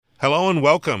Hello and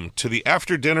welcome to the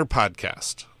After Dinner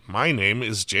Podcast. My name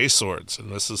is Jay Swords, and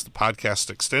this is the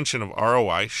podcast extension of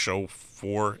ROI Show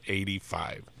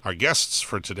 485. Our guests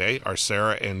for today are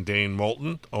Sarah and Dane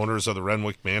Moulton, owners of the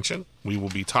Renwick Mansion. We will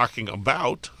be talking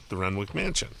about the Renwick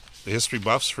Mansion. The history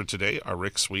buffs for today are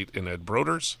Rick Sweet and Ed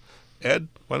Broders. Ed,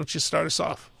 why don't you start us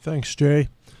off? Thanks, Jay.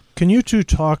 Can you two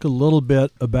talk a little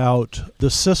bit about the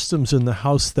systems in the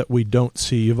house that we don't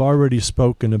see? You've already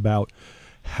spoken about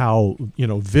how,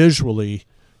 visually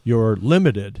you're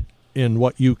limited in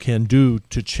what you can do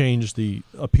to change the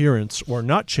appearance or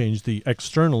not change the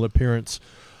external appearance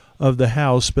of the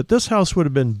house. But this house would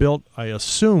have been built, I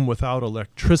assume, without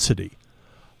electricity.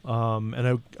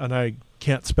 And I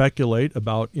can't speculate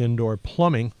about indoor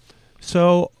plumbing.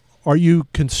 So are you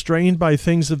constrained by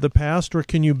things of the past, or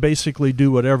can you basically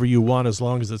do whatever you want as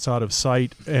long as it's out of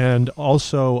sight? And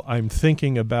also, I'm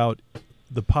thinking about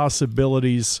the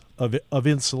possibilities of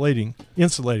insulating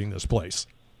this place.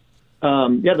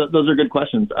 Those are good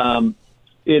questions.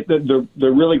 The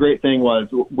really great thing was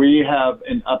we have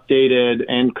an updated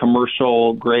and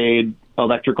commercial grade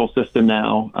electrical system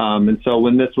now. And so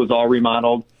when this was all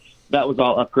remodeled, that was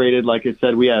all upgraded. Like I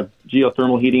said, we have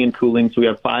geothermal heating and cooling. So we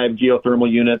have 5 geothermal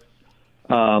units,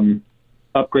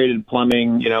 upgraded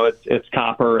plumbing, it's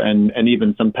copper and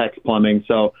even some PEX plumbing.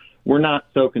 So we're not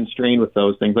so constrained with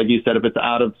those things. Like you said, if it's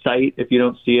out of sight, if you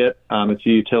don't see it, it's a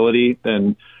utility,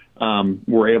 then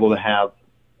we're able to have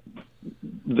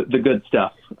the good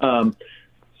stuff.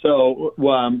 So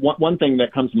one thing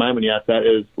that comes to mind when you ask that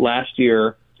is last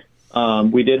year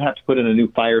we did have to put in a new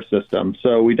fire system.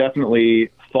 So we definitely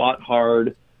fought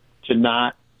hard to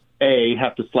not, A,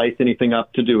 have to slice anything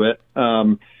up to do it,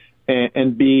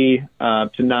 and B,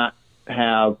 to not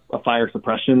have a fire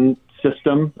suppression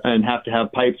system and have to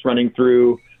have pipes running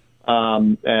through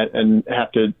and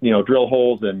have to, drill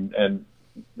holes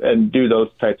and do those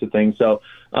types of things. So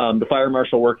the fire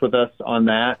marshal worked with us on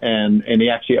that, and he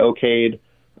actually okayed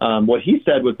what he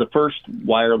said was the first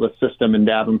wireless system in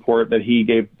Davenport that he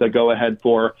gave the go-ahead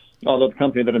for, although the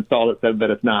company that installed it said that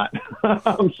it's not.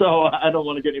 So I don't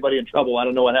want to get anybody in trouble. I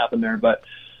don't know what happened there. But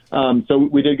so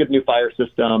we did get a new fire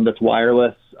system that's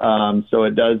wireless. So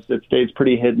it stays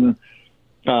pretty hidden.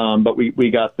 But we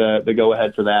got the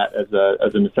go-ahead for that as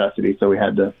a necessity. So we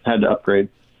had to upgrade.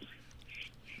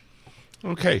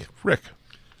 Okay, Rick.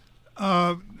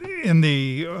 In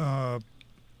the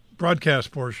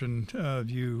broadcast portion,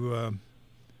 you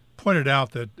pointed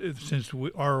out that since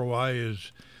ROI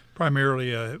is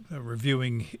primarily a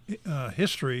reviewing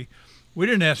history, we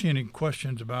didn't ask any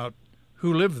questions about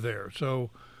who lived there.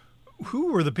 So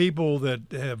who were the people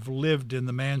that have lived in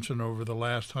the mansion over the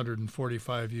last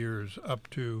 145 years up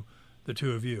to the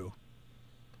two of you?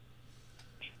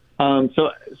 So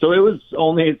it was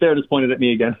only, Sarah just pointed at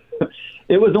me again.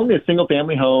 It was only a single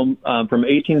family home from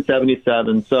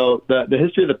 1877. So the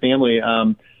history of the family,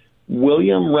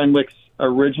 William Renwick's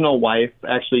original wife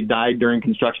actually died during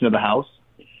construction of the house.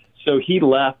 So he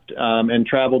left and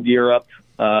traveled Europe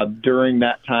during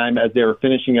that time as they were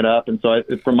finishing it up. And so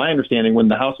from my understanding, when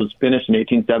the house was finished in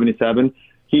 1877,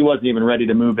 he wasn't even ready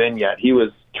to move in yet. He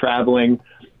was traveling.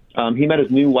 He met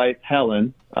his new wife,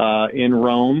 Helen, in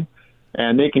Rome,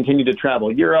 and they continued to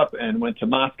travel Europe and went to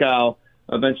Moscow,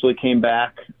 eventually came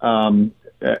back and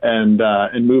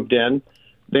moved in.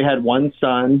 They had one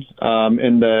son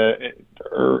in the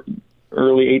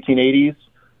early 1880s,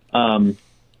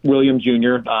 William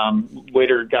Jr.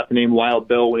 Later got the name Wild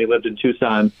Bill when he lived in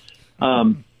Tucson.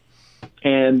 So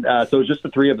it was just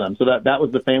the three of them. So that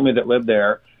was the family that lived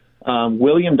there.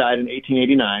 William died in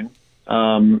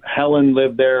 1889. Helen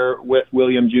lived there with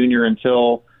William Jr.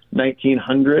 until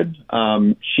 1900.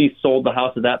 She sold the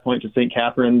house at that point to St.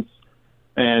 Catherine's,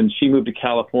 and she moved to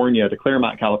California, to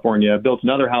Claremont, California, built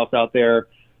another house out there,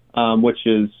 which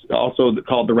is also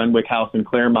called the Renwick House in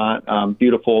Claremont,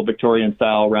 beautiful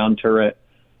Victorian-style round turret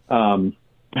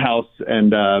house.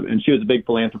 And she was a big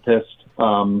philanthropist,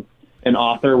 an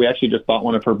author. We actually just bought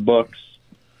one of her books.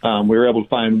 We were able to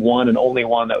find one and only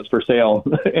one that was for sale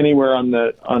anywhere on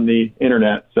the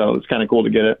internet. So it's kind of cool to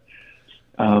get it.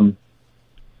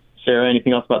 Sarah,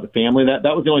 anything else about the family? That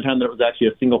was the only time that it was actually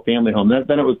a single family home.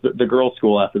 Then it was the girls'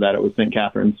 school. After that, it was St.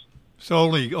 Catherine's. So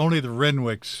only the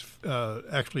Renwicks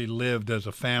actually lived as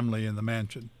a family in the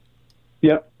mansion.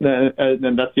 Yep,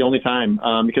 and that's the only time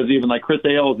because even like Chris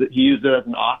Ailes, he used it as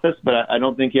an office, but I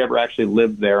don't think he ever actually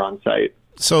lived there on site.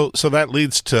 So that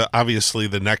leads to obviously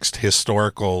the next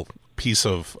historical piece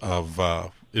of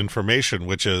information,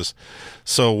 which is,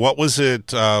 so what was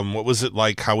it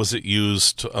like? How was it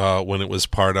used when it was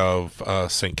part of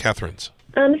St. Catherine's?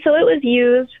 So it was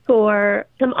used for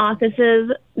some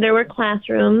offices. There were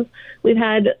classrooms. We've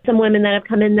had some women that have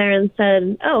come in there and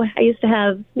said, oh, I used to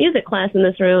have music class in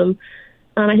this room.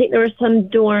 I think there were some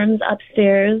dorms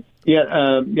upstairs.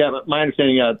 Yeah, my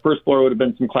understanding, first floor would have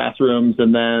been some classrooms,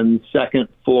 and then second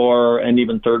floor and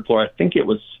even third floor, I think it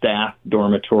was staff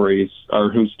dormitories or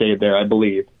who stayed there, I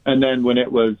believe. And then when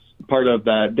it was part of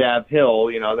the Dav Hill,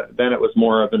 then it was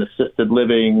more of an assisted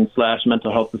living /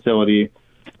 mental health facility.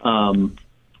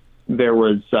 There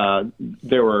were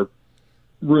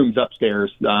rooms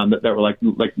upstairs that were like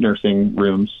nursing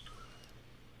rooms.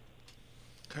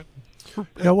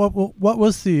 Yeah, what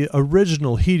was the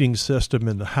original heating system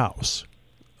in the house?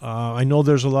 I know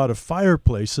there's a lot of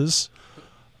fireplaces,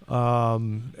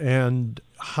 and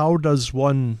how does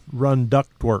one run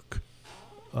ductwork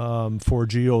for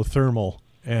geothermal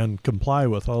and comply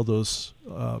with all those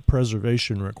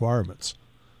preservation requirements?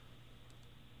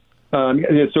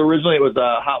 So originally it was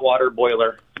a hot water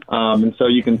boiler, and so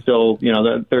you can still,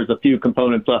 there's a few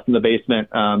components left in the basement,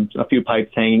 a few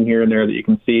pipes hanging here and there that you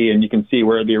can see, and you can see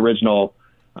where the original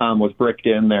was bricked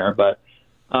in there. But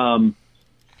and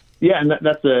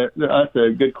that's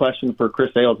a good question for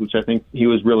Chris Ailes, which I think he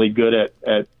was really good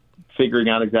at figuring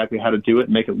out exactly how to do it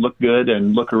and make it look good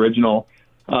and look original.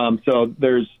 So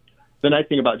there's the nice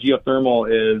thing about geothermal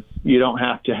is you don't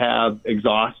have to have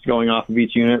exhaust going off of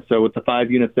each unit. So with the 5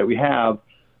 units that we have,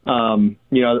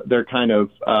 they're kind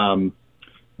of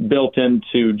built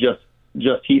into just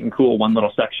heat and cool one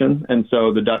little section. And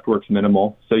so the ductwork's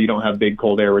minimal. So you don't have big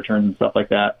cold air returns and stuff like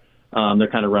that. They're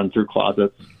kind of run through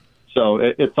closets. So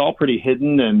it's all pretty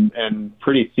hidden and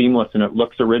pretty seamless, and it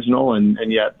looks original.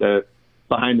 And yet the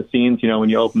behind the scenes, when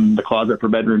you open the closet for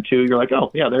bedroom 2, you're like, oh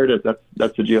yeah, there it is.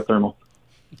 That's the geothermal.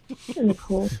 Really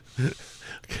cool.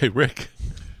 Okay, Rick.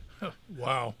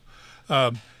 Wow.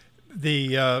 You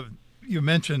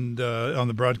mentioned on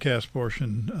the broadcast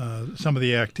portion some of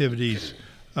the activities,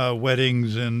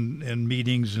 weddings and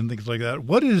meetings and things like that.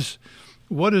 What is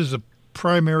the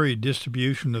primary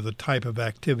distribution of the type of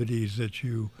activities that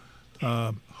you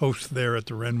host there at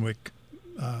the Renwick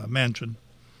Mansion?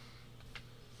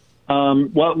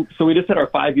 So we just hit our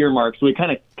 5-year mark, so we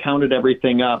kind of counted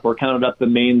everything up, or counted up the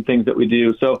main things that we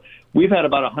do. So we've had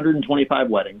about 125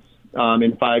 weddings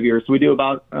in 5 years. So we do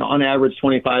about, on average,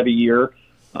 25 a year.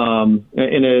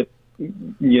 Obviously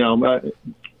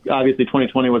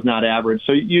 2020 was not average.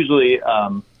 So usually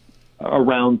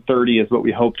around 30 is what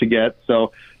we hope to get.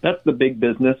 So that's the big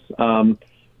business.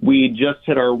 We just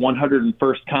hit our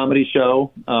 101st comedy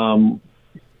show.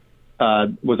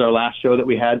 Was our last show that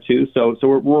we had too. So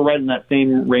we're right in that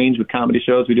same range with comedy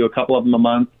shows. We do a couple of them a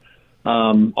month,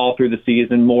 all through the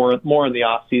season, more in the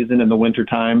off season in the winter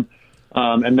time.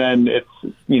 And then it's,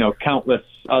 countless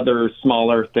other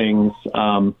smaller things.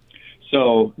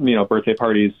 Birthday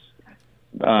parties,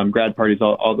 grad parties,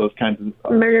 all those kinds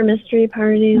of murder mystery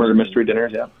parties, murder mystery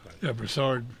dinners. Yeah. Yeah,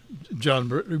 Broussard, John,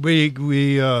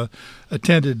 we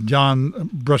attended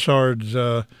John Broussard's,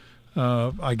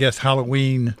 I guess,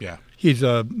 Halloween. Yeah. He's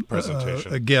a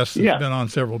guest that's Yeah. been on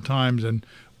several times, and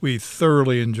we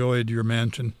thoroughly enjoyed your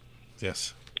mansion.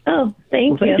 Yes. Oh,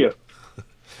 thank Thank you.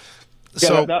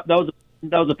 So that was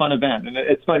a fun event, and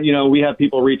it's fun. We have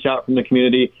people reach out from the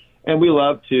community, and we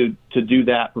love to do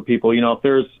that for people. If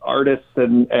there's artists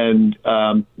and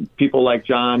people like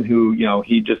John, who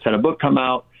he just had a book come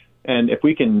out, and if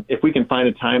we can find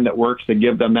a time that works to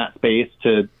give them that space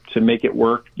to make it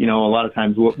work, a lot of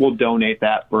times we'll donate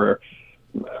that for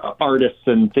artists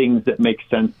and things that make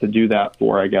sense to do that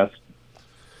for, I guess.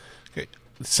 okay.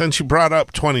 Since you brought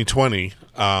up 2020,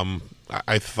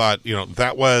 I thought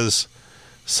that was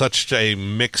such a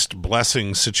mixed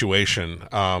blessing situation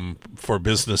for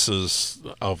businesses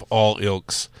of all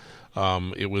ilks.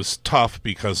 It was tough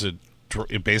because it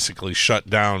basically shut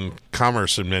down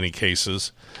commerce in many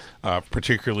cases,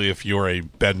 particularly if you're a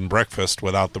bed and breakfast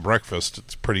without the breakfast.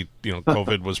 It's pretty,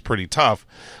 COVID was pretty tough.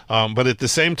 But at the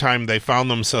same time, they found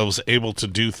themselves able to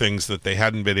do things that they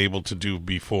hadn't been able to do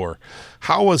before.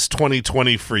 How was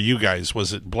 2020 for you guys?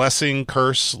 Was it blessing,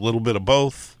 curse, a little bit of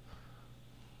both?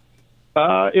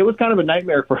 It was kind of a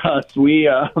nightmare for us. We,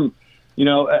 as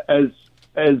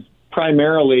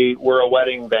primarily we're a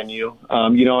wedding venue,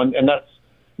 and that's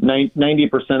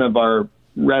 90% of our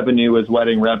revenue is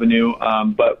wedding revenue.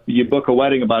 But you book a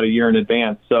wedding about a year in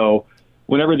advance. So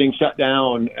when everything shut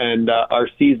down and our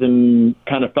season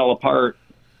kind of fell apart,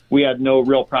 we had no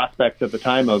real prospects at the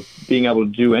time of being able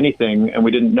to do anything, and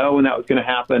we didn't know when that was going to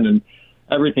happen, and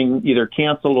everything either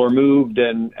canceled or moved.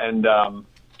 And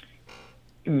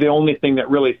the only thing that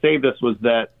really saved us was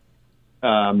that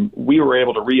we were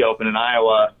able to reopen in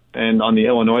Iowa and on the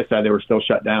Illinois side, they were still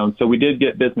shut down. So we did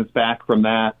get business back from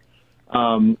that.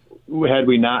 Had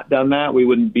we not done that, we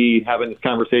wouldn't be having this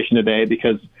conversation today,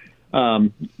 because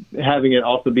having it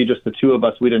also be just the two of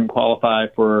us, we didn't qualify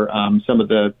for some of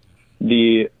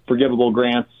the forgivable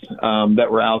grants that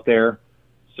were out there.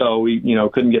 So we,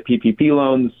 couldn't get PPP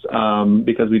loans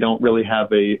because we don't really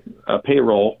have a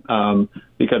payroll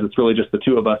because it's really just the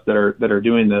two of us that are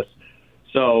doing this.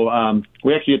 So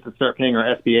we actually get to start paying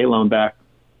our SBA loan back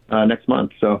next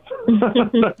month. So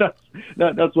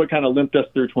that's what kind of limped us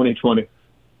through 2020.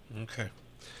 Okay.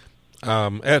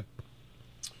 Ed,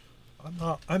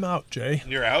 I'm out, Jay.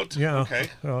 you're out? Yeah. Okay.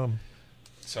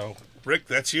 So, Rick,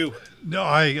 that's you. No,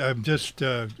 I'm just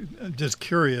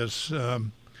curious.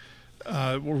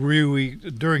 Were we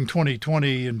during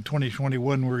 2020 and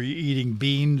 2021? Were you eating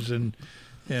beans and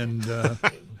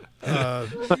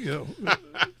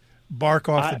bark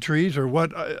off the trees, or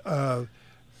what?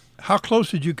 How close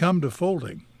did you come to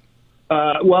folding?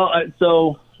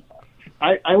 So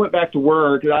I went back to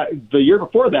work. The year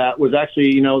before that was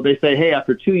actually, they say, hey,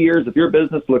 after 2 years, if your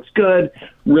business looks good,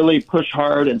 really push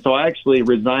hard. And so I actually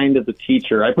resigned as a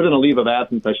teacher. I put in a leave of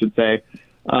absence, I should say,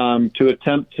 to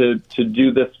attempt to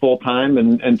do this full time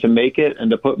and to make it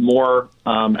and to put more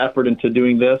effort into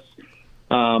doing this.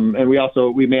 And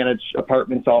we manage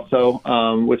apartments also,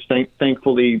 which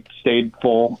thankfully stayed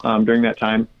full during that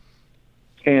time.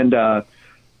 And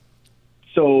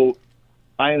so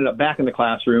I ended up back in the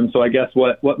classroom. So I guess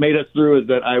what made us through is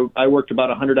that I worked about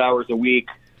 100 hours a week,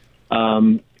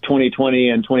 2020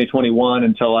 and 2021,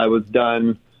 until I was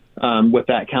done with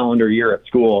that calendar year at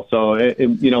school. So,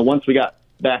 once we got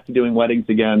back to doing weddings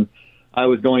again, I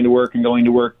was going to work and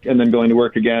then going to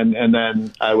work again. And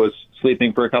then I was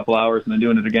sleeping for a couple hours and then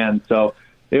doing it again. So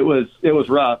it was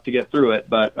rough to get through it,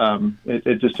 but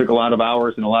it just took a lot of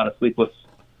hours and a lot of sleepless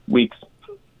weeks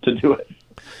to do it.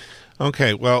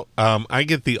 Okay, well, I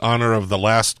get the honor of the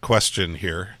last question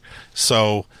here.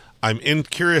 So I'm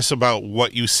curious about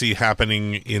what you see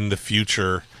happening in the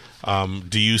future.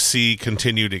 Do you see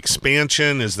continued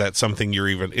expansion? Is that something you're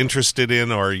even interested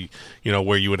in, or,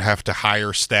 where you would have to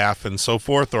hire staff and so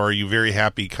forth? Or are you very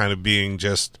happy kind of being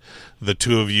just the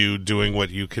two of you doing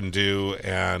what you can do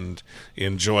and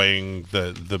enjoying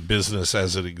the business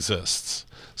as it exists?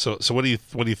 So what do you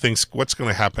think? What's going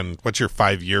to happen? What's your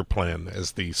 5-year plan,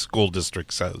 as the school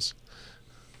district says?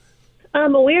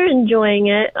 We're enjoying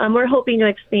it. We're hoping to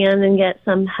expand and get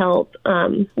some help.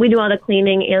 We do all the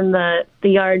cleaning and the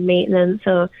yard maintenance,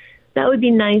 so that would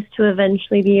be nice to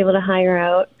eventually be able to hire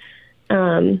out.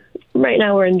 Right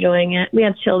now we're enjoying it. We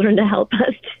have children to help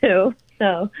us too.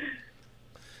 So,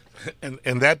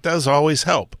 and that does always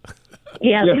help.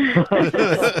 Yeah.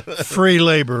 Free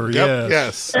labor, Yep,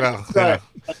 yes. yes. Well, Right.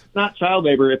 It's not child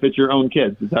labor if it's your own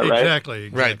kids. Is that right? Exactly.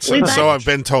 Right. So I've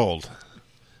been told.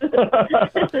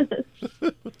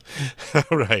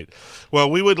 All right. Well,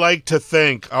 we would like to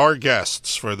thank our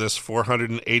guests for this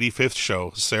 485th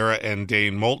show, Sarah and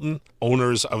Dane Moulton,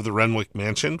 owners of the Renwick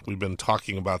Mansion. We've been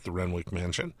talking about the Renwick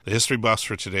Mansion. The history buffs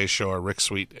for today's show are Rick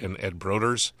Sweet and Ed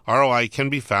Broders. ROI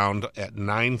can be found at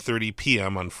 9:30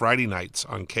 p.m. on Friday nights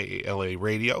on KALA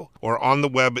Radio or on the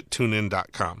web at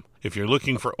tunein.com. If you're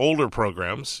looking for older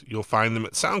programs, you'll find them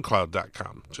at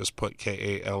SoundCloud.com. Just put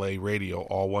KALA Radio,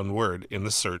 all one word, in the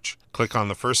search, click on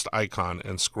the first icon,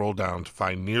 and scroll down to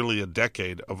find nearly a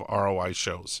decade of ROI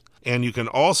shows. And you can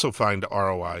also find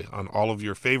ROI on all of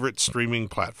your favorite streaming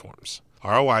platforms.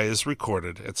 ROI is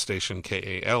recorded at station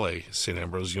KALA, St.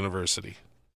 Ambrose University.